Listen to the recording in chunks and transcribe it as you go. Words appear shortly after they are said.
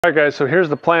All right guys, so here's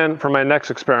the plan for my next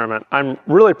experiment. I'm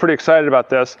really pretty excited about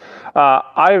this.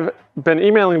 I've been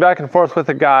emailing back and forth with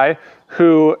a guy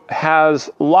who has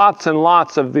lots and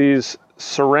lots of these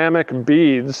ceramic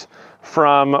beads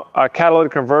from a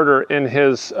catalytic converter in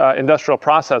his industrial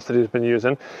process that he's been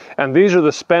using. And these are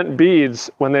the spent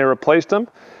beads when they replaced them.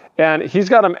 And he's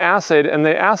got them assayed, and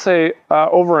they assay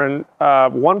over in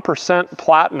 1%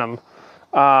 platinum.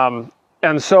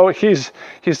 And so he's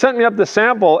sent me up the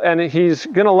sample, and he's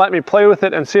gonna let me play with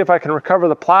it and see if I can recover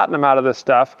the platinum out of this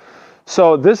stuff.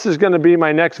 So this is gonna be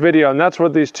my next video, and that's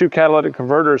what these two catalytic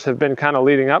converters have been kind of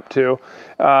leading up to,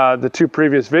 the two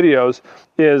previous videos,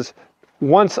 is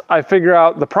once I figure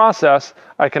out the process,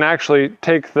 I can actually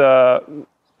take the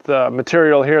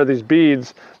material here, these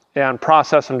beads, and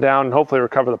process them down and hopefully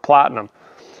recover the platinum.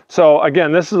 So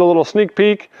again, this is a little sneak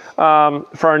peek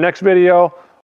for our next video.